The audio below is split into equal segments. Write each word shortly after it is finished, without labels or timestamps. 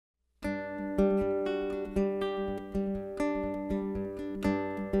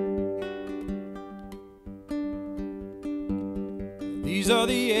These are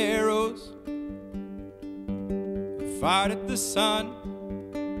the arrows fired at the sun.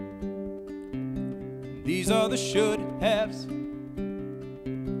 These are the should-haves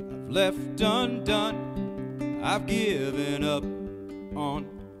I've left undone. I've given up on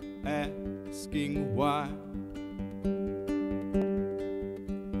asking why.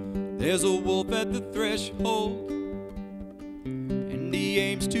 There's a wolf at the threshold, and he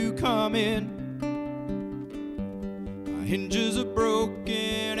aims to come in. My hinges are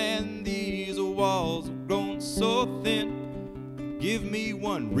broken, and these walls have grown so thin. Give me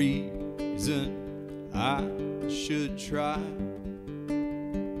one reason I should try.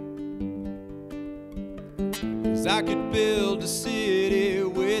 'Cause I could build a city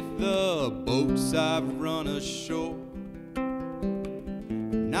with the boats I've run ashore,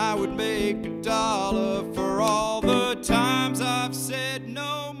 and I would make $1 for all the times I've said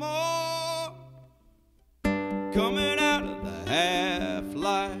no more. Coming out of the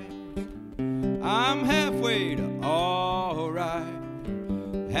half-life, I'm halfway to alright.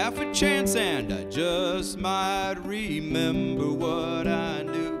 Half a chance and I just might remember what I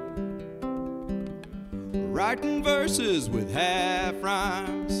knew. Writing verses with half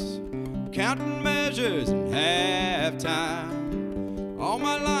rhymes, counting measures in half time. All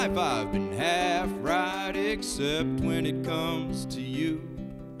my life I've been half right, except when it comes to you.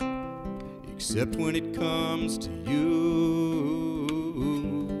 Except when it comes to you.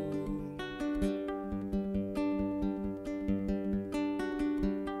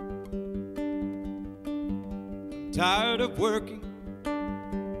 Tired of working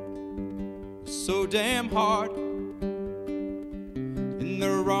so damn hard in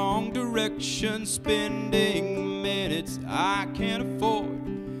the wrong direction, spending minutes I can't afford.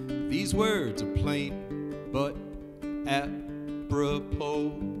 These words are plain but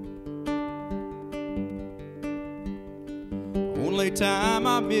apropos. Only time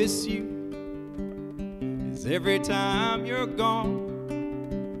I miss you is every time you're gone.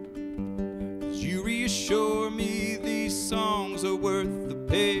 'Cause you reassure me these songs are worth the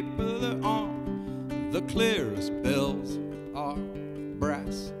paper they're on. The clearest bells are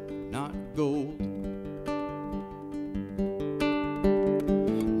brass, not gold.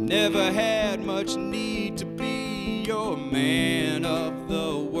 Never had much need to be your man of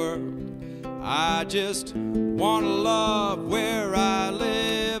the world. I just want to love where I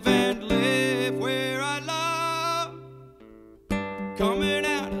live and live where I love. Coming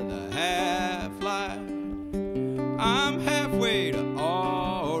out of the half-life, I'm halfway to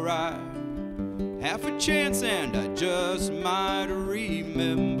alright. Half a chance and I just might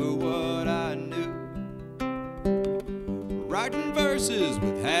remember what I knew. Writing verses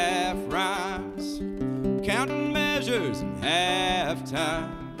with half rhymes, counting measures in half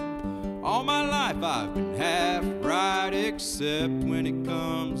time. All my life I've been half right, except when it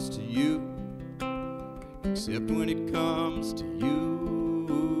comes to you. Except when it comes to you.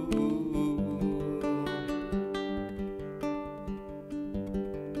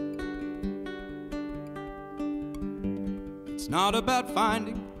 It's not about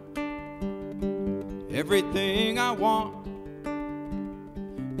finding everything I want.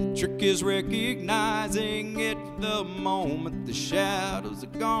 The trick is recognizing it the moment the shadows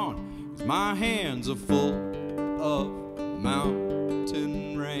are gone. 'Cause my hands are full of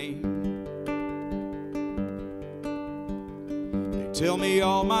mountain rain. They tell me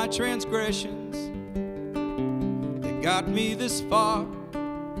all my transgressions that got me this far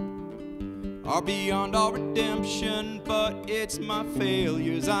are beyond all redemption, but it's my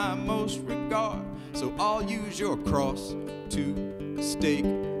failures I most regard. So I'll use your cross to stake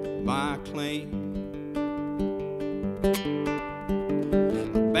my claim.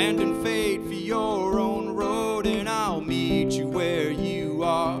 Abandon fate for your own road, and I'll meet you where you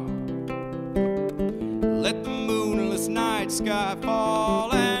are. Let the moonless night sky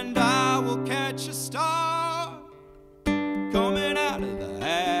fall, and I will catch a star. Coming out of the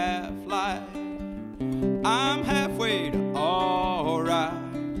half-life, I'm halfway to alright.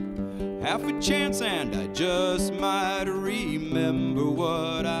 Half a chance and I just might remember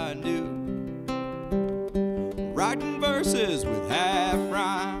what I knew. Writing verses with half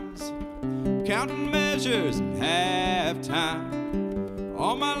rhymes, counting measures in half time.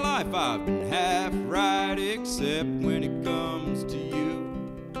 All my life I've been half right, except when it comes to you.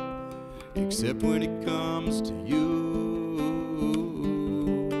 Except when it comes to you.